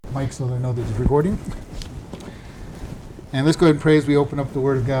mic so they know that it's recording. And let's go ahead and pray as we open up the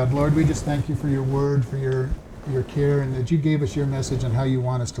Word of God. Lord, we just thank you for your word, for your care, and that you gave us your message on how you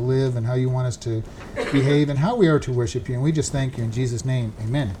want us to live and how you want us to behave and how we are to worship you. And we just thank you in Jesus' name.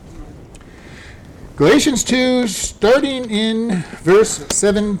 Amen. Galatians 2, starting in verse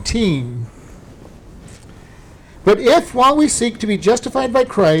 17. But if, while we seek to be justified by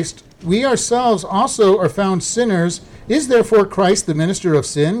Christ, we ourselves also are found sinners, is therefore Christ the minister of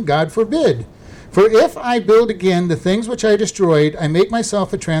sin? God forbid. For if I build again the things which I destroyed, I make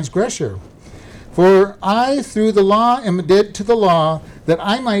myself a transgressor. For I, through the law, am dead to the law, that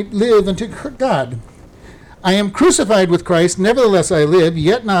I might live unto God. I am crucified with Christ, nevertheless I live,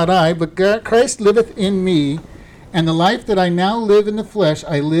 yet not I, but Christ liveth in me. And the life that I now live in the flesh,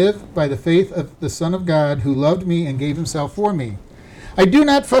 I live by the faith of the Son of God, who loved me and gave himself for me. I do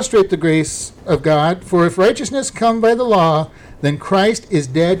not frustrate the grace of God, for if righteousness come by the law, then Christ is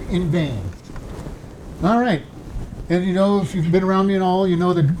dead in vain. All right. And you know, if you've been around me and all, you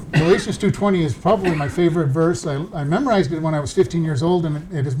know that Galatians 2:20 is probably my favorite verse. I memorized it when I was 15 years old,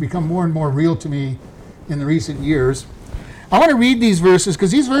 and it has become more and more real to me in the recent years. I want to read these verses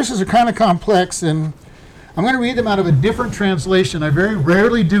because these verses are kind of complex, and I'm going to read them out of a different translation. I very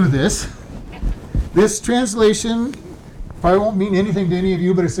rarely do this. This translation probably won't mean anything to any of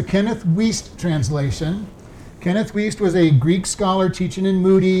you, but it's a Kenneth Wuest translation. Kenneth Wuest was a Greek scholar teaching in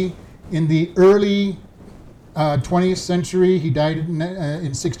Moody in the early 20th century. He died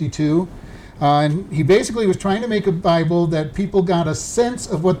in 62. And he basically was trying to make a Bible that people got a sense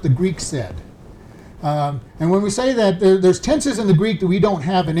of what the Greek said. And when we say that, there's tenses in the Greek that we don't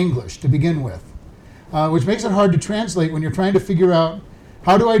have in English to begin with. Which makes it hard to translate when you're trying to figure out,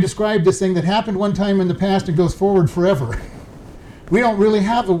 how do I describe this thing that happened one time in the past and goes forward forever? We don't really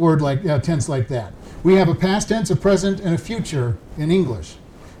have a word like tense like that. We have a past tense, a present, and a future in English,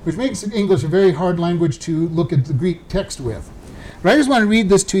 which makes English a very hard language to look at the Greek text with. But I just want to read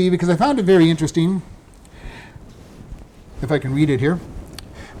this to you because I found it very interesting. If I can read it here.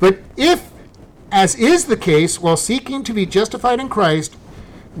 But if, as is the case, while seeking to be justified in Christ,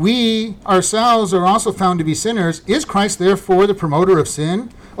 we ourselves are also found to be sinners, is Christ therefore the promoter of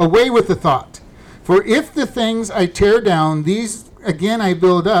sin? Away with the thought. For if the things I tear down, these again I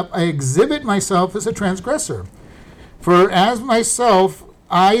build up, I exhibit myself as a transgressor. For as myself,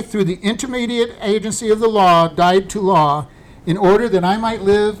 I, through the intermediate agency of the law, died to law, in order that I might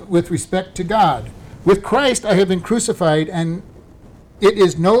live with respect to God. With Christ I have been crucified, and it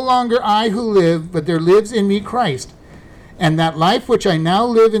is no longer I who live, but there lives in me Christ. And that life which I now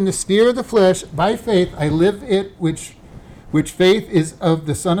live in the sphere of the flesh, by faith I live it, which faith is of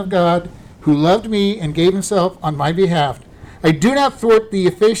the Son of God, who loved me and gave himself on my behalf. I do not thwart the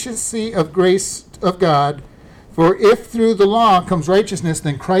efficacy of grace of God, for if through the law comes righteousness,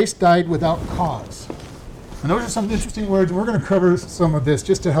 then Christ died without cause. And those are some interesting words, and we're going to cover some of this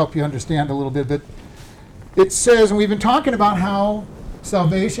just to help you understand a little bit. But it says, and we've been talking about how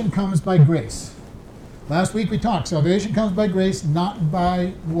salvation comes by grace. Last week we talked, salvation comes by grace, not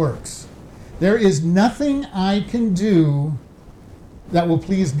by works. There is nothing I can do that will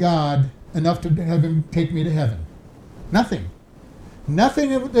please God enough to have him take me to heaven. Nothing.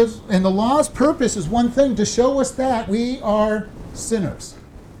 Nothing. And the law's purpose is one thing, to show us that we are sinners.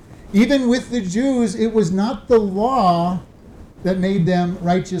 Even with the Jews, it was not the law that made them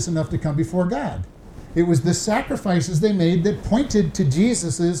righteous enough to come before God. It was the sacrifices they made that pointed to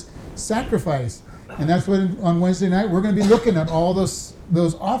Jesus' sacrifice. And that's what on Wednesday night we're going to be looking at all those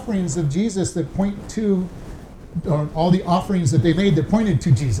offerings of Jesus that point to, or all the offerings that they made that pointed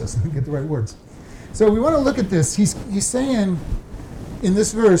to Jesus. Let me get the right words. So we want to look at this. He's saying in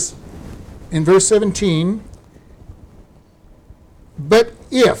this verse, in verse 17, but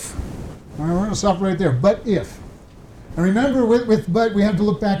if, all right, we're going to stop right there, but if. And remember with but, we have to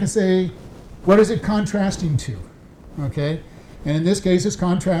look back and say, what is it contrasting to? Okay? And in this case, it's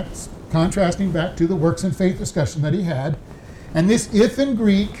contrasting back to the works and faith discussion that he had. And this if in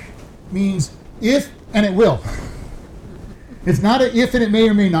Greek means if and it will. It's not an if and it may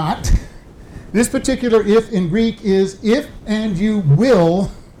or may not. This particular if in Greek is if and you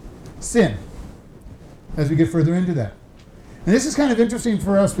will sin, as we get further into that. And this is kind of interesting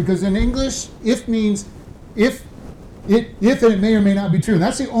for us because in English, if means if and it may or may not be true. And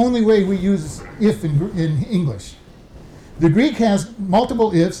that's the only way we use if in English. The Greek has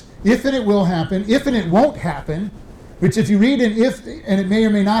multiple ifs, if and it will happen, if and it won't happen, which if you read an if and it may or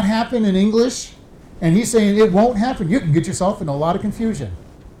may not happen in English, and he's saying it won't happen, you can get yourself in a lot of confusion.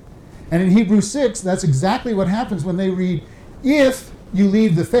 And in Hebrews 6, that's exactly what happens when they read, if you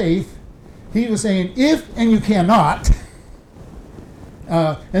leave the faith. He was saying, if and you cannot.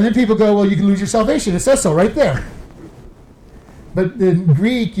 And then people go, well, you can lose your salvation. It says so right there. But in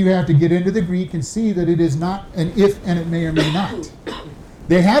Greek, you have to get into the Greek and see that it is not an if and it may or may not.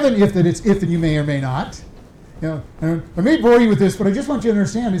 They have an if that it's if and you may or may not. I may bore you with this, but I just want you to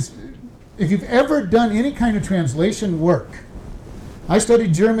understand is if you've ever done any kind of translation work, I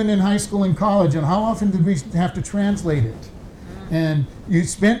studied German in high school and college, and how often did we have to translate it? And you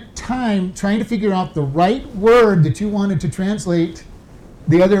spent time trying to figure out the right word that you wanted to translate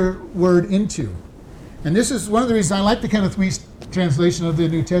the other word into. And this is one of the reasons I like the Kenneth Wuest translation of the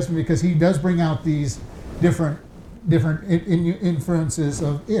New Testament, because he does bring out these different inferences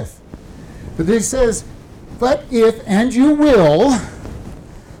of if. But he says, but if, and you will,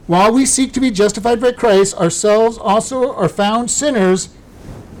 while we seek to be justified by Christ, ourselves also are found sinners.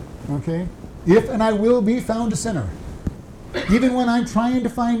 Okay? If and I will be found a sinner. Even when I'm trying to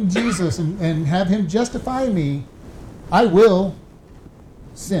find Jesus and have him justify me, I will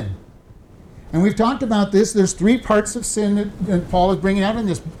sin. And we've talked about this. There's 3 parts of sin that Paul is bringing out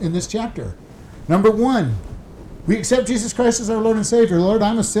in this chapter. Number 1, we accept Jesus Christ as our Lord and Savior. Lord,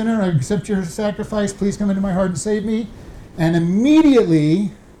 I'm a sinner. I accept your sacrifice. Please come into my heart and save me. And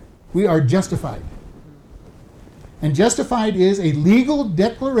immediately, we are justified. And justified is a legal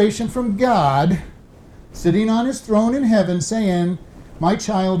declaration from God sitting on his throne in heaven saying, my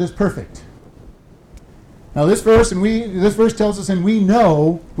child is perfect. Now this verse tells us, and we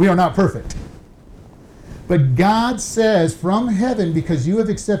know we are not perfect. But God says from heaven, because you have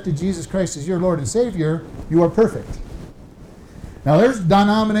accepted Jesus Christ as your Lord and Savior, you are perfect. Now there's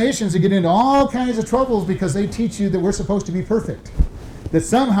denominations that get into all kinds of troubles because they teach you that we're supposed to be perfect. That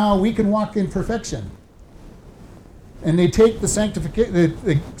somehow we can walk in perfection. And they take they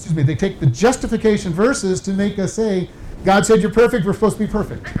take the justification verses to make us say, God said you're perfect, we're supposed to be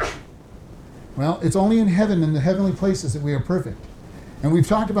perfect. Well, it's only in heaven, in the heavenly places, that we are perfect. And we've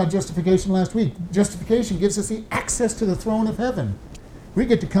talked about justification last week. Justification gives us the access to the throne of heaven. We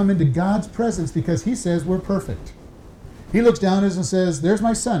get to come into God's presence because he says we're perfect. He looks down at us and says, there's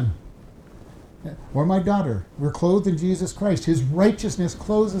my son or my daughter. We're clothed in Jesus Christ. His righteousness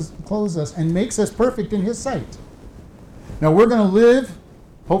clothes us and makes us perfect in his sight. Now we're going to live,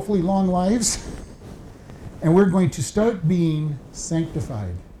 hopefully long lives, and we're going to start being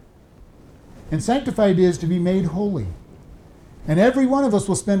sanctified. And sanctified is to be made holy. And every one of us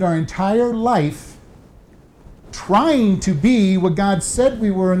will spend our entire life trying to be what God said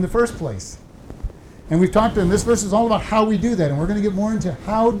we were in the first place. And we've talked, and this verse is all about how we do that. And we're going to get more into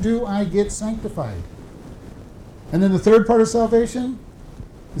how do I get sanctified. And then the third part of salvation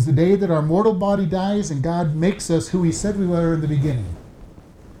is the day that our mortal body dies and God makes us who he said we were in the beginning.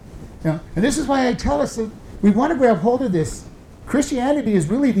 Now, and this is why I tell us that we want to grab hold of this. Christianity is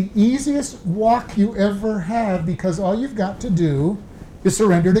really the easiest walk you ever have, because all you've got to do is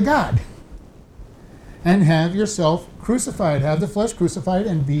surrender to God and have yourself crucified, have the flesh crucified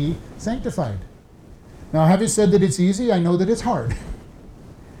and be sanctified. Now, having said that it's easy, I know that it's hard.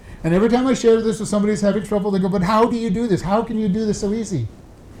 And every time I share this with somebody who's having trouble, they go, but how do you do this? How can you do this so easy?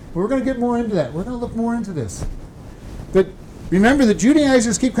 Well, we're going to get more into that. We're going to look more into this. But remember, the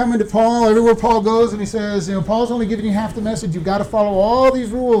Judaizers keep coming to Paul everywhere Paul goes, and he says, Paul's only giving you half the message. You've got to follow all these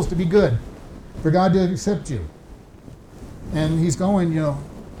rules to be good, for God to accept you. And he's going,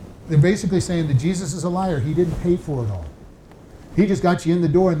 they're basically saying that Jesus is a liar. He didn't pay for it all. He just got you in the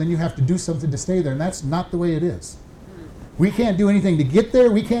door, and then you have to do something to stay there, and that's not the way it is. We can't do anything to get there.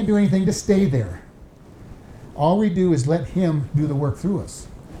 We can't do anything to stay there. All we do is let him do the work through us.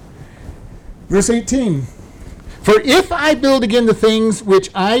 Verse 18. For if I build again the things which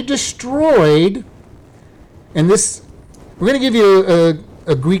I destroyed, and this, we're going to give you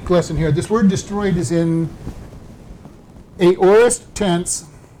a Greek lesson here. This word destroyed is in aorist tense,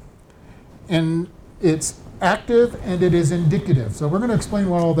 and it's active and it is indicative. So we're going to explain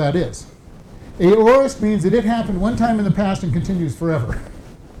what all that is. Aorist means that it happened one time in the past and continues forever.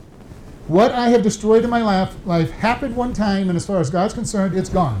 What I have destroyed in my life happened one time, and as far as God's concerned, it's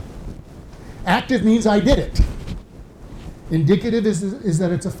gone. Active means I did it. Indicative is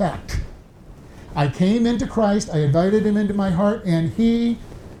that it's a fact. I came into Christ, I invited him into my heart, and he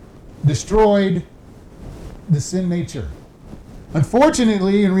destroyed the sin nature.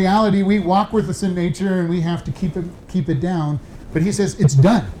 Unfortunately, in reality, we walk with the sin nature and we have to keep it down. But he says, it's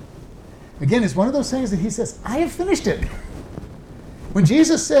done. Again, it's one of those things that he says, I have finished it. When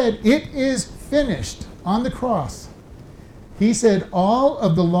Jesus said, it is finished on the cross, he said, all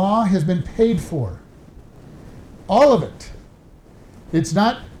of the law has been paid for. All of it. It's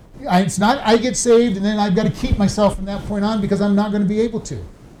not I get saved and then I've got to keep myself from that point on, because I'm not going to be able to.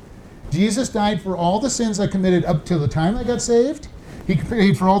 Jesus died for all the sins I committed up till the time I got saved, He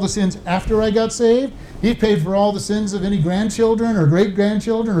paid for all the sins after I got saved. He paid for all the sins of any grandchildren or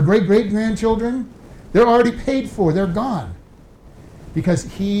great-grandchildren or great-great-grandchildren. They're already paid for. They're gone. Because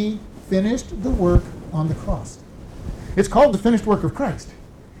he finished the work on the cross. It's called the finished work of Christ.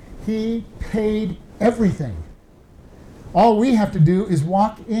 He paid everything. All we have to do is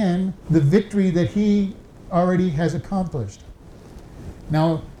walk in the victory that he already has accomplished.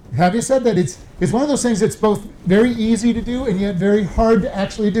 Now, having said that, it's one of those things that's both very easy to do and yet very hard to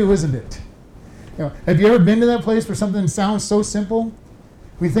actually do, isn't it? You know, have you ever been to that place where something sounds so simple?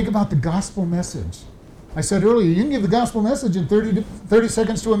 We think about the gospel message. I said earlier, you can give the gospel message in 30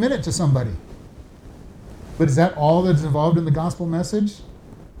 seconds to a minute to somebody. But is that all that's involved in the gospel message?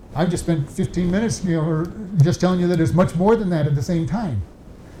 I've just spent 15 minutes, or just telling you that there's much more than that at the same time.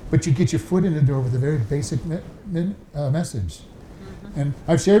 But you get your foot in the door with a very basic message. And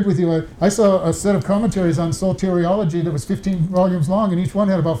I've shared with you, I saw a set of commentaries on soteriology that was 15 volumes long, and each one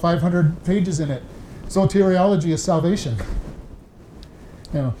had about 500 pages in it. Soteriology is salvation.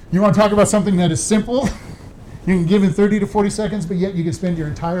 You want to talk about something that is simple, you can give in 30 to 40 seconds, but yet you can spend your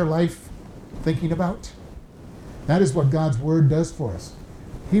entire life thinking about? That is what God's Word does for us.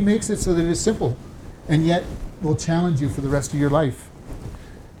 He makes it so that it is simple, and yet will challenge you for the rest of your life.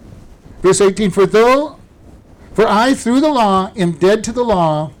 Verse 18, For I through the law am dead to the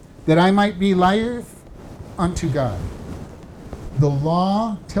law, that I might be life unto God. The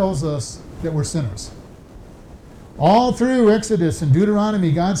law tells us that we're sinners. All through Exodus and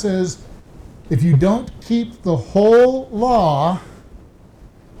Deuteronomy, God says, if you don't keep the whole law,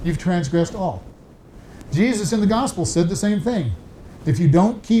 you've transgressed all. Jesus in the gospel said the same thing. If you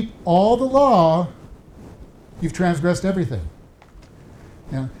don't keep all the law, you've transgressed everything.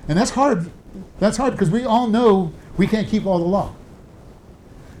 Yeah. And that's hard. That's hard because we all know we can't keep all the law.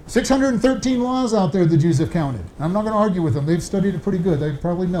 613 laws out there the Jews have counted. I'm not going to argue with them. They've studied it pretty good. They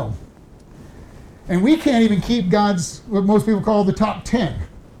probably know. And we can't even keep God's, what most people call the top 10.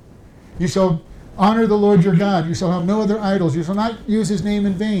 You shall honor the Lord your God. You shall have no other idols. You shall not use his name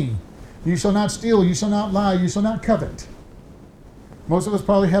in vain. You shall not steal. You shall not lie. You shall not covet. Most of us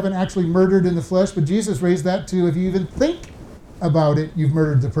probably haven't actually murdered in the flesh, but Jesus raised that to, if you even think about it, you've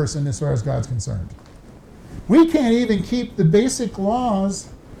murdered the person as far as God's concerned. We can't even keep the basic laws.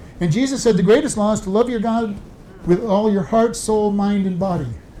 And Jesus said the greatest law is to love your God with all your heart, soul, mind, and body.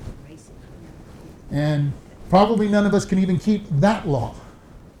 And probably none of us can even keep that law.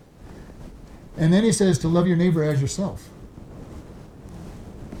 And then he says to love your neighbor as yourself.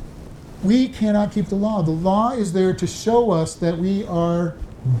 We cannot keep the law. The law is there to show us that we are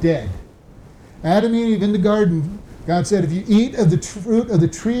dead. Adam and Eve in the garden, God said, if you eat of the fruit of the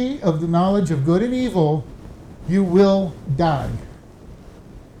tree of the knowledge of good and evil, you will die.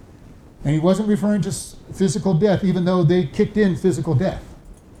 And he wasn't referring to physical death, even though they kicked in physical death.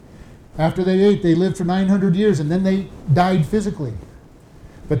 After they ate, they lived for 900 years, and then they died physically.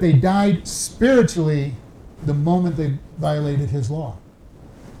 But they died spiritually the moment they violated his law.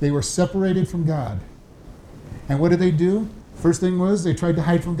 They were separated from God. And what did they do? First thing was they tried to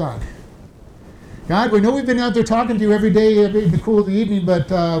hide from God. God, we know we've been out there talking to you every day, in the cool of the evening,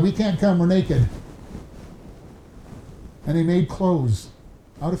 but we can't come, we're naked. And they made clothes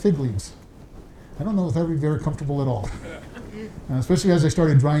out of fig leaves. I don't know if that would be very comfortable at all. Especially as they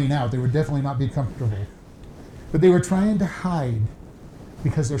started drying out, they would definitely not be comfortable. But they were trying to hide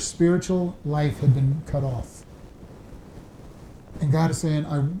because their spiritual life had been cut off. And God is saying,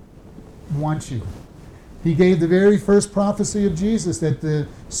 I want you. He gave the very first prophecy of Jesus that the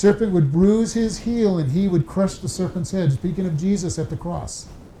serpent would bruise his heel and he would crush the serpent's head, speaking of Jesus at the cross.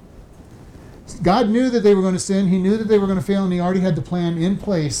 God knew that they were going to sin. He knew that they were going to fail, and he already had the plan in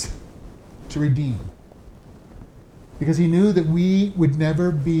place to redeem. Because he knew that we would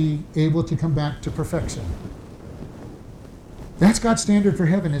never be able to come back to perfection. That's God's standard for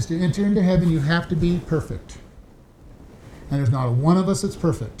heaven, is to enter into heaven, you have to be perfect. And there's not one of us that's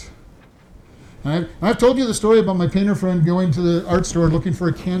perfect. And I've told you the story about my painter friend going to the art store looking for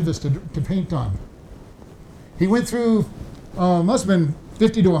a canvas to paint on. He went through, must have been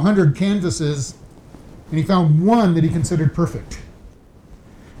 50 to 100 canvases, and he found one that he considered perfect.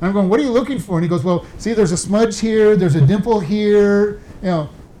 And I'm going, what are you looking for? And he goes, well, see, there's a smudge here, there's a dimple here.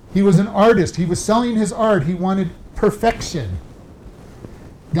 He was an artist. He was selling his art. He wanted perfection.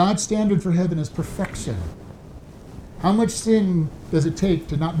 God's standard for heaven is perfection. How much sin does it take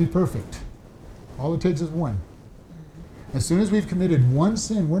to not be perfect? All it takes is one. As soon as we've committed one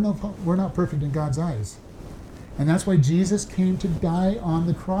sin, we're not perfect in God's eyes. And that's why Jesus came to die on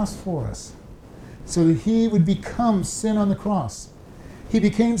the cross for us, so that he would become sin on the cross. He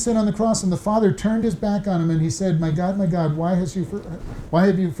became sin on the cross, and the Father turned his back on him, and he said, my God, why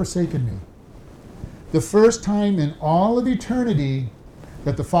have you forsaken me? The first time in all of eternity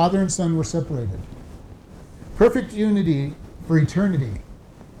that the Father and Son were separated. Perfect unity for eternity.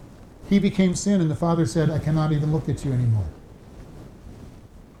 He became sin, and the Father said, I cannot even look at you anymore.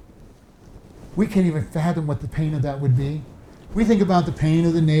 We can't even fathom what the pain of that would be. We think about the pain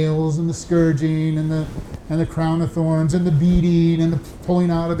of the nails and the scourging and the crown of thorns and the beating and the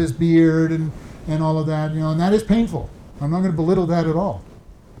pulling out of his beard and all of that, and that is painful. I'm not going to belittle that at all.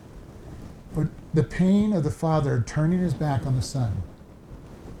 But the pain of the Father turning his back on the Son,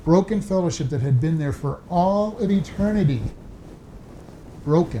 broken fellowship that had been there for all of eternity,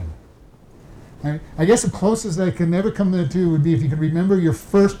 broken. I guess the closest I can never come to would be if you can remember your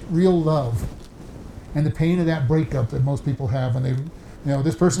first real love and the pain of that breakup that most people have when they,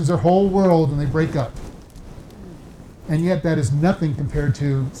 this person's their whole world and they break up. And yet that is nothing compared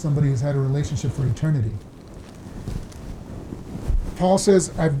to somebody who's had a relationship for eternity. Paul says,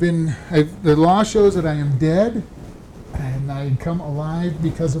 the law shows that I am dead and I come alive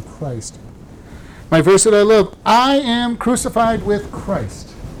because of Christ. My verse that I love, I am crucified with Christ.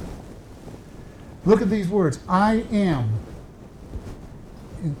 Look at these words. I am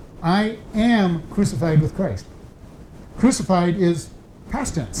crucified with Christ. Crucified is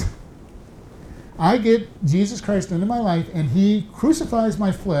past tense. I get Jesus Christ into my life, and he crucifies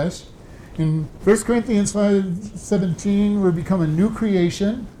my flesh. In 1 Corinthians 5:17, we become a new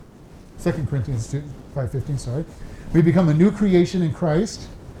creation. 2 Corinthians 5:15, sorry. We become a new creation in Christ.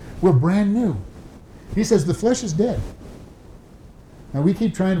 We're brand new. He says the flesh is dead. Now, we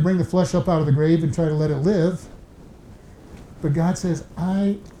keep trying to bring the flesh up out of the grave and try to let it live. But God says,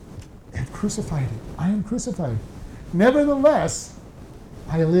 I have crucified it. I am crucified. Nevertheless,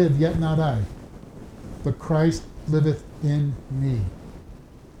 I live, yet not I, but Christ liveth in me.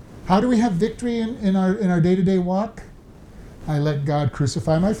 How do we have victory in our day-to-day walk? I let God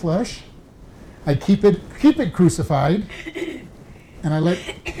crucify my flesh. I keep it crucified, and I let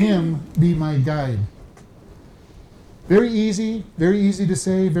him be my guide. Very easy to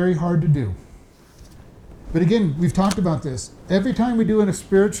say, very hard to do. But again, we've talked about this. Every time we do a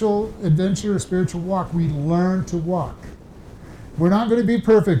spiritual adventure, a spiritual walk, we learn to walk. We're not going to be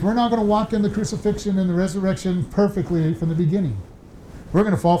perfect. We're not going to walk in the crucifixion and the resurrection perfectly from the beginning. We're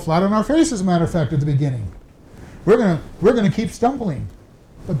going to fall flat on our face, as a matter of fact, at the beginning. We're going to keep stumbling.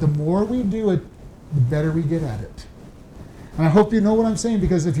 But the more we do it, the better we get at it. And I hope you know what I'm saying,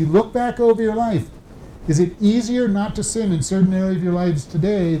 because if you look back over your life, is it easier not to sin in certain areas of your lives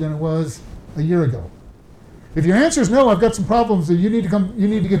today than it was a year ago? If your answer is no, I've got some problems that you need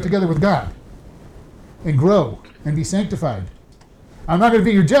to get together with God and grow and be sanctified. I'm not going to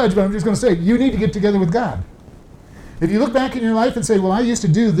be your judge, but I'm just going to say you need to get together with God. If you look back in your life and say, well, I used to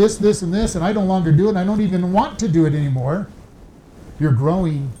do this, this, and this, and I no longer do it, and I don't even want to do it anymore, you're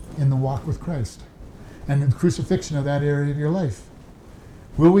growing in the walk with Christ and in the crucifixion of that area of your life.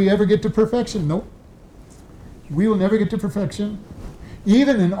 Will we ever get to perfection? Nope. We will never get to perfection.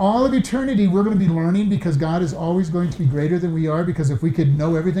 Even in all of eternity, we're going to be learning, because God is always going to be greater than we are, because if we could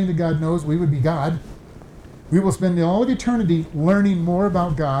know everything that God knows, we would be God. We will spend all of eternity learning more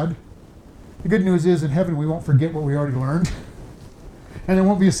about God. The good news is, in heaven, we won't forget what we already learned. And there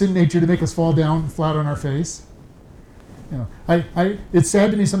won't be a sin nature to make us fall down flat on our face. It's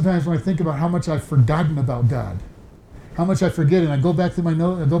sad to me sometimes when I think about how much I've forgotten about God. How much I forget, and I go back through my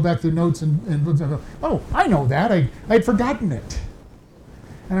notes, and books, and I go, oh, I know that. I'd forgotten it.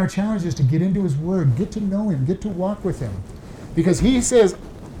 And our challenge is to get into his word, get to know him, get to walk with him. Because he says,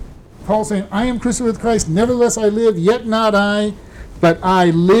 Paul's saying, I am crucified with Christ, nevertheless I live, yet not I, but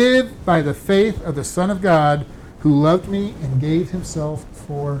I live by the faith of the Son of God, who loved me and gave himself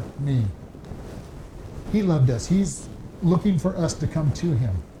for me. He loved us. He's looking for us to come to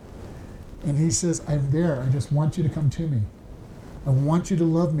him. And he says, I'm there. I just want you to come to me. I want you to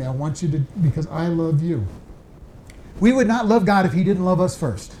love me. I want you to, because I love you. We would not love God if he didn't love us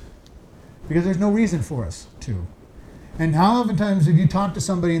first, because there's no reason for us to. And how oftentimes have you talked to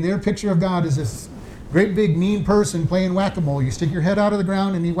somebody and their picture of God is this great big mean person playing whack-a-mole? You stick your head out of the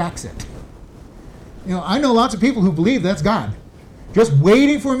ground and he whacks it. I know lots of people who believe that's God, just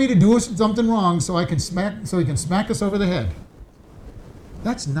waiting for me to do something wrong so he can smack us over the head.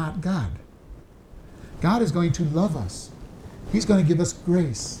 That's not God. God is going to love us. He's going to give us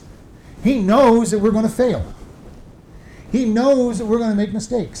grace. He knows that we're going to fail. He knows that we're going to make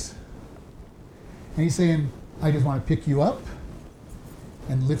mistakes. And he's saying, I just want to pick you up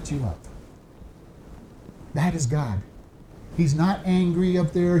and lift you up. That is God. He's not angry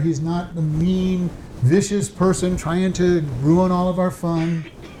up there. He's not the mean vicious person trying to ruin all of our fun.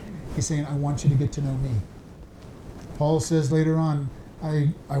 He's saying, I want you to get to know me. Paul says later on,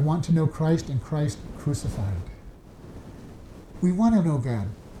 I want to know Christ and Christ crucified. We want to know God.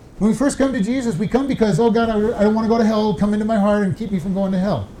 When we first come to Jesus, we come because, oh God, I don't want to go to hell. Come into my heart and keep me from going to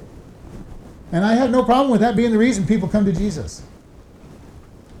hell. And I have no problem with that being the reason people come to Jesus.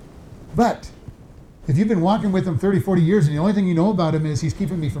 But if you've been walking with him 30, 40 years and the only thing you know about him is he's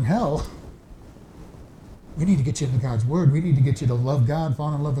keeping me from hell, we need to get you into God's word. We need to get you to love God,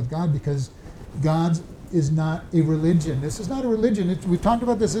 fall in love with God, because God's is not a religion. This is not a religion. We've talked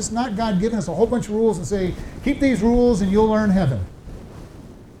about this. It's not God giving us a whole bunch of rules and say, keep these rules and you'll earn heaven.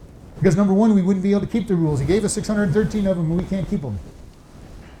 Because number one, we wouldn't be able to keep the rules. He gave us 613 of them and we can't keep them.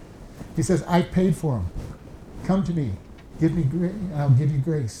 He says, I paid for them. Come to me. I'll give you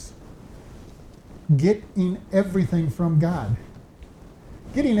grace. Getting everything from God.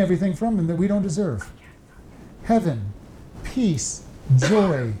 Getting everything from him that we don't deserve. Heaven, peace,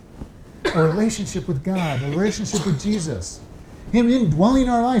 joy, a relationship with God, a relationship with Jesus. Him indwelling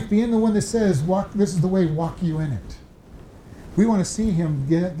our life, being the one that says, "Walk. This is the way, walk you in it." We want to see him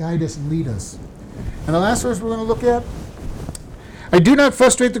guide us and lead us. And the last verse we're going to look at, I do not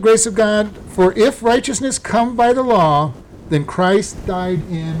frustrate the grace of God, for if righteousness come by the law, then Christ died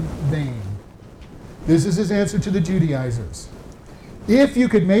in vain. This is his answer to the Judaizers. If you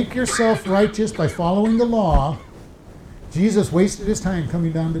could make yourself righteous by following the law, Jesus wasted his time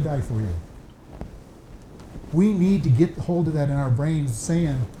coming down to die for you. We need to get hold of that in our brains,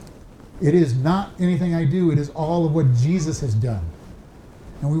 saying, it is not anything I do, it is all of what Jesus has done.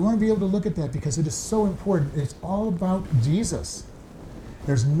 And we want to be able to look at that because it is so important. It's all about Jesus.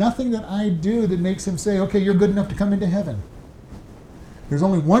 There's nothing that I do that makes him say, okay, you're good enough to come into heaven. There's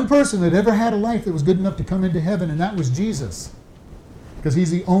only one person that ever had a life that was good enough to come into heaven, and that was Jesus. Because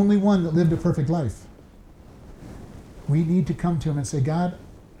he's the only one that lived a perfect life. We need to come to him and say, God,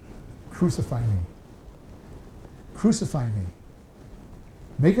 crucify me. Crucify me.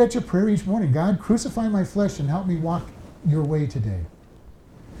 Make that your prayer each morning. God, crucify my flesh and help me walk your way today.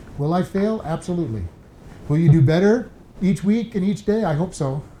 Will I fail? Absolutely. Will you do better each week and each day? I hope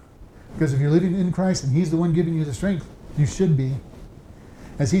so. Because if you're living in Christ and he's the one giving you the strength, you should be.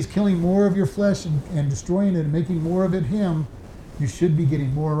 As he's killing more of your flesh and destroying it and making more of it him, you should be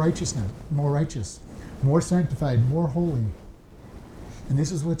getting more righteousness, more righteous, more sanctified, more holy. And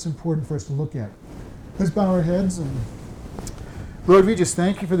this is what's important for us to look at. Let's bow our heads. And Lord, we just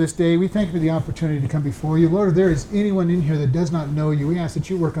thank you for this day. We thank you for the opportunity to come before you. Lord, if there is anyone in here that does not know you, we ask that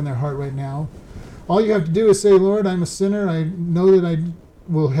you work on their heart right now. All you have to do is say, Lord, I'm a sinner. I know that I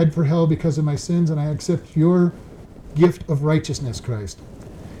will head for hell because of my sins, and I accept your gift of righteousness, Christ.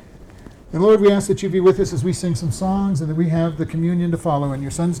 And Lord, we ask that you be with us as we sing some songs and that we have the communion to follow. In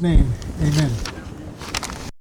your Son's name, amen.